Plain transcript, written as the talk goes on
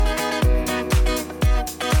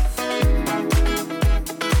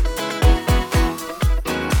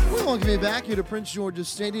me back here to Prince George's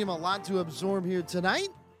Stadium. A lot to absorb here tonight.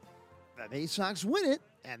 The Bay Sox win it,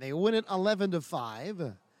 and they win it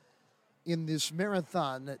 11-5 in this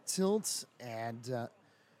marathon tilt. And,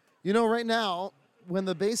 right now, when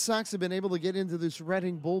the Bay Sox have been able to get into this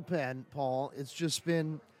Reading bullpen, Paul, it's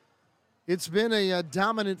been a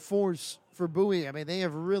dominant force for Bowie. I mean, they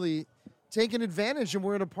have really taken advantage, and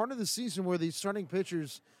we're in a part of the season where these starting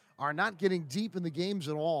pitchers are not getting deep in the games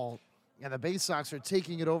at all. And the Bay Sox are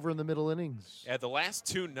taking it over in the middle innings. Yeah, the last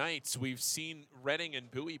two nights we've seen Reading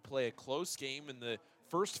and Bowie play a close game in the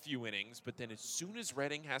first few innings, but then as soon as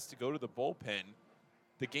Reading has to go to the bullpen,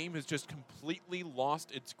 the game has just completely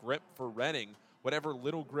lost its grip for Reading, whatever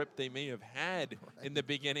little grip they may have had in the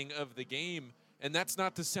beginning of the game. And that's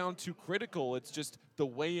not to sound too critical. It's just the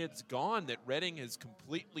way it's gone that Reading has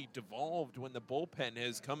completely devolved when the bullpen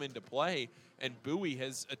has come into play and Bowie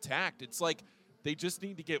has attacked. It's like they just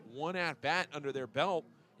need to get one at-bat under their belt.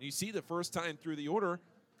 And you see the first time through the order,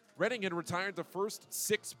 Reading had retired the first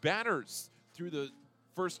six batters through the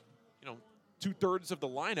first, two-thirds of the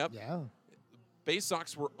lineup. Yeah. Bay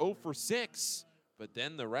Sox were 0 for 6, but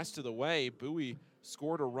then the rest of the way, Bowie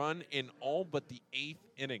scored a run in all but the 8th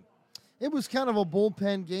inning. It was kind of a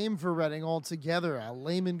bullpen game for Reading altogether.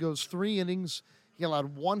 Lehman goes 3 innings. He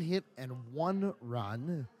allowed 1 hit and 1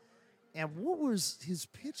 run. And what was his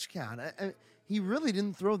pitch count? He really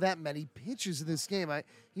didn't throw that many pitches in this game.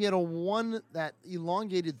 He had that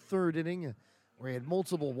elongated 3rd inning where he had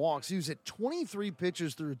multiple walks. He was at 23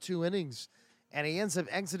 pitches through 2 innings, and he ends up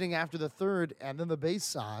exiting after the 3rd, and then the Bay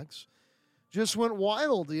Sox just went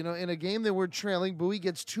wild. In a game they were trailing, Bowie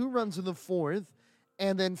gets 2 runs in the 4th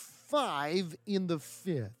and then 5 in the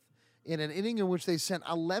 5th. In an inning in which they sent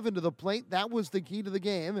 11 to the plate, that was the key to the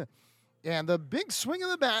game. And the big swing of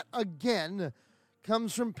the bat again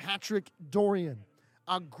comes from Patrick Dorian.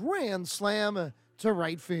 A grand slam to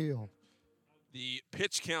right field. The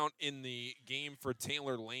pitch count in the game for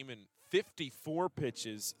Taylor Lehman, 54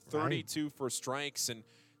 pitches, 32 for strikes, and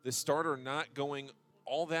the starter not going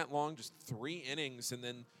all that long, just 3 innings, and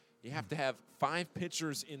then you have to have 5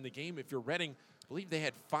 pitchers in the game. If you're Reading, I believe they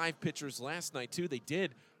had 5 pitchers last night too. They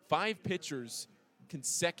did 5 pitchers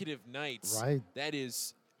consecutive nights. Right. That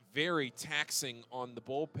is very taxing on the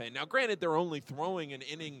bullpen. Now, granted, they're only throwing an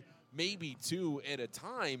inning, maybe 2 at a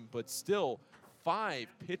time, but still 5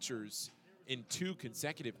 pitchers in 2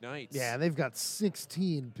 consecutive nights. Yeah, they've got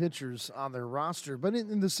 16 pitchers on their roster. But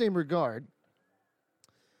in the same regard,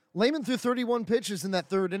 Lehman threw 31 pitches in that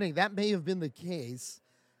 3rd inning. That may have been the case.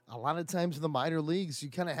 A lot of times in the minor leagues, you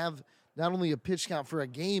kind of have not only a pitch count for a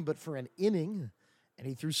game, but for an inning. And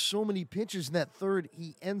he threw so many pitches in that 3rd,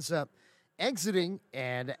 he ends up exiting,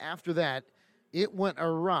 and after that, it went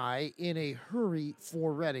awry in a hurry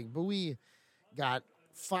for Reading. Bowie got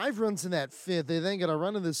 5 runs in that 5th. They then got a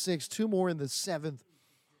run in the 6th, 2 more in the 7th,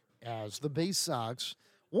 as the Bay Sox,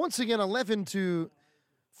 once again 11-5,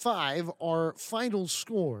 our final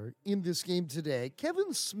score in this game today.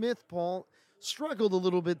 Kevin Smith, Paul, struggled a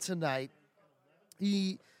little bit tonight.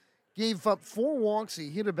 He gave up 4 walks. He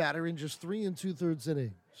hit a batter in just 3 2/3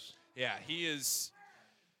 innings. Yeah, he is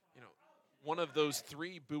one of those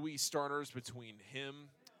 3 Bowie starters between him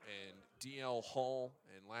and DL Hall,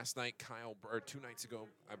 and last night 2 nights ago,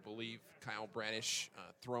 I believe, Kyle Bradish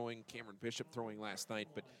throwing, Cameron Bishop throwing last night.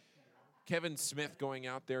 But Kevin Smith going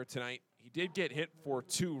out there tonight, he did get hit for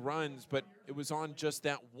 2 runs, but it was on just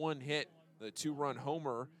that 1 hit, the 2-run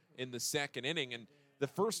homer in the 2nd inning. And the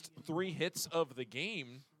first 3 hits of the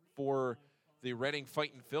game for the Reading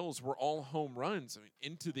Fightin' Phils were all home runs.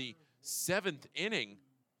 Into the 7th inning,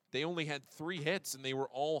 they only had 3 hits, and they were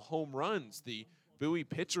all home runs. The Bowie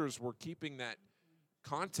pitchers were keeping that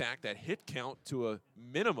contact, that hit count, to a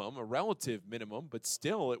minimum, a relative minimum, but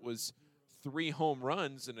still it was 3 home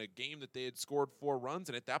runs in a game that they had scored 4 runs,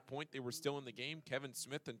 and at that point they were still in the game. Kevin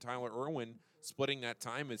Smith and Tyler Irwin splitting that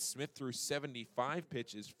time as Smith threw 75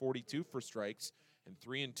 pitches, 42 for strikes, and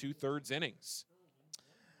 3 2/3 innings.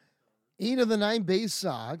 8 of the 9 Bay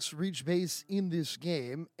Sox reach base in this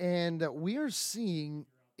game, and we are seeing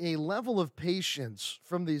a level of patience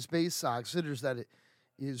from these Bay Sox hitters that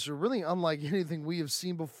is really unlike anything we have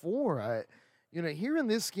seen before. Here in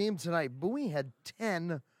this game tonight, Bowie had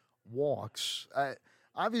 10 walks.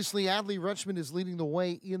 Obviously, Adley Rutschman is leading the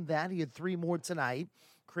way in that. He had 3 more tonight.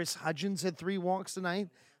 Chris Hudgens had 3 walks tonight.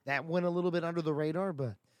 That went a little bit under the radar,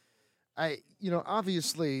 but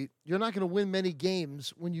obviously, you're not going to win many games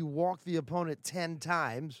when you walk the opponent 10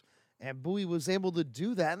 times, and Bowie was able to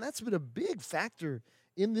do that, and that's been a big factor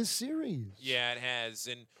in this series. Yeah, it has.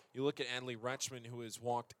 And you look at Adley Rutschman, who has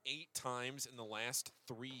walked 8 times in the last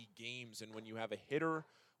 3 games. And when you have a hitter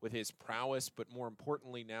with his prowess, but more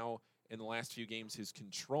importantly now in the last few games his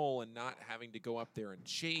control and not having to go up there and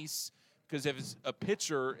chase. Because if it's a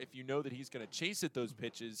pitcher, if you know that he's going to chase at those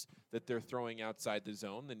pitches that they're throwing outside the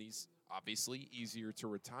zone, then he's obviously easier to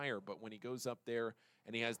retire. But when he goes up there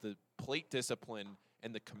and he has the plate discipline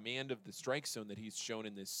and the command of the strike zone that he's shown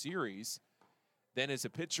in this series, then as a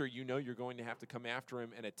pitcher, you know you're going to have to come after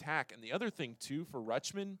him and attack. And the other thing, too, for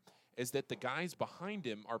Rutschman is that the guys behind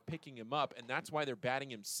him are picking him up, and that's why they're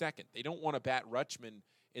batting him second. They don't want to bat Rutschman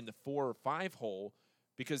in the 4 or 5 hole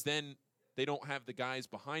because then they don't have the guys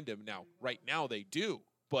behind him. Now, right now they do,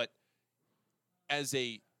 but as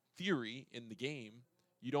a theory in the game,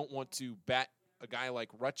 you don't want to bat a guy like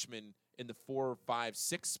Rutschman in the 4, 5,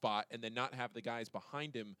 6 spot and then not have the guys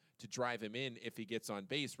behind him to drive him in if he gets on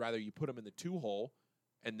base. Rather, you put him in the 2 hole,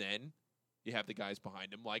 and then you have the guys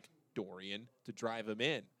behind him like Dorian to drive him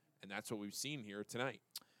in. And that's what we've seen here tonight.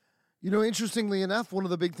 You know, interestingly enough, one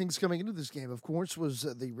of the big things coming into this game, of course, was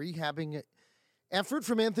the rehabbing effort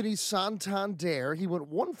from Anthony Santander. He went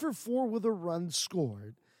 1 for 4 with a run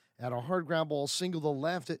scored. Had a hard ground ball single to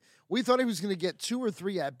left. We thought he was going to get 2 or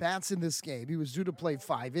 3 at-bats in this game. He was due to play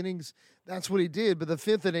 5 innings. That's what he did. But the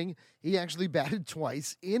 5th inning, he actually batted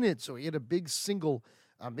twice in it. So he had a big single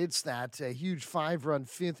amidst that huge 5-run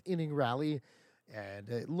 5th inning rally. And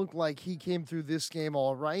it looked like he came through this game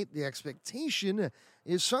all right. The expectation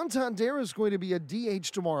is Santander is going to be a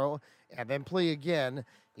DH tomorrow and then play again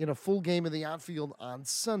in a full game in the outfield on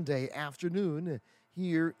Sunday afternoon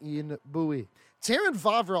here in Bowie. Terrin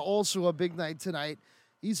Vavra, also a big night tonight.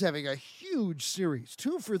 He's having a huge series.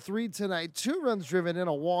 2 for 3 tonight, 2 runs driven and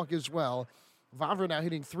a walk as well. Vavra now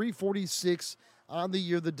hitting .346 on the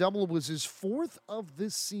year. The double was his 4th of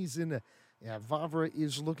this season. Yeah, Vavra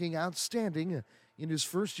is looking outstanding in his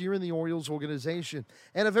first year in the Orioles organization.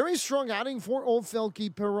 And a very strong outing for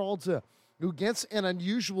Ofelky Peralta, who gets an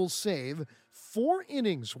unusual save. 4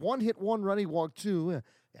 innings, 1 hit, 1 run, he walked 2,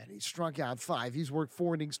 and he struck out 5. He's worked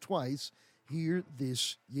 4 innings twice here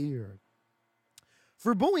this year.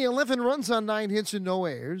 For Bowie, 11 runs on 9 hits and no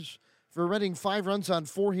errors. For Reading, 5 runs on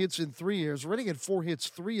 4 hits and 3 errors. Reading had 4 hits,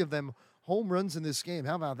 3 of them home runs in this game.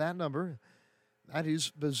 How about that number? That is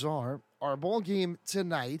bizarre. Our ball game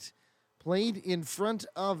tonight played in front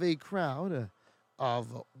of a crowd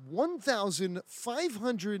of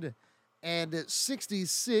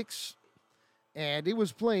 1,566, and it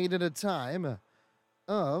was played at a time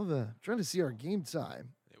of, trying to see our game time.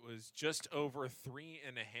 It was just over 3.5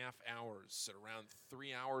 hours, at around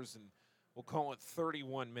 3 hours, and we'll call it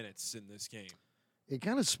 31 minutes in this game. It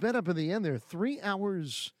kind of sped up in the end there, 3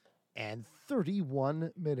 hours and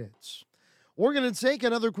 31 minutes. We're going to take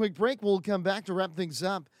another quick break. We'll come back to wrap things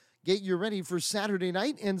up. Get you ready for Saturday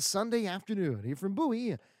night and Sunday afternoon. Here from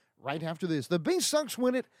Bowie, right after this. The Bay Sox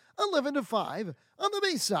win it 11-5 on the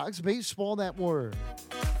Bay Sox Baseball Network.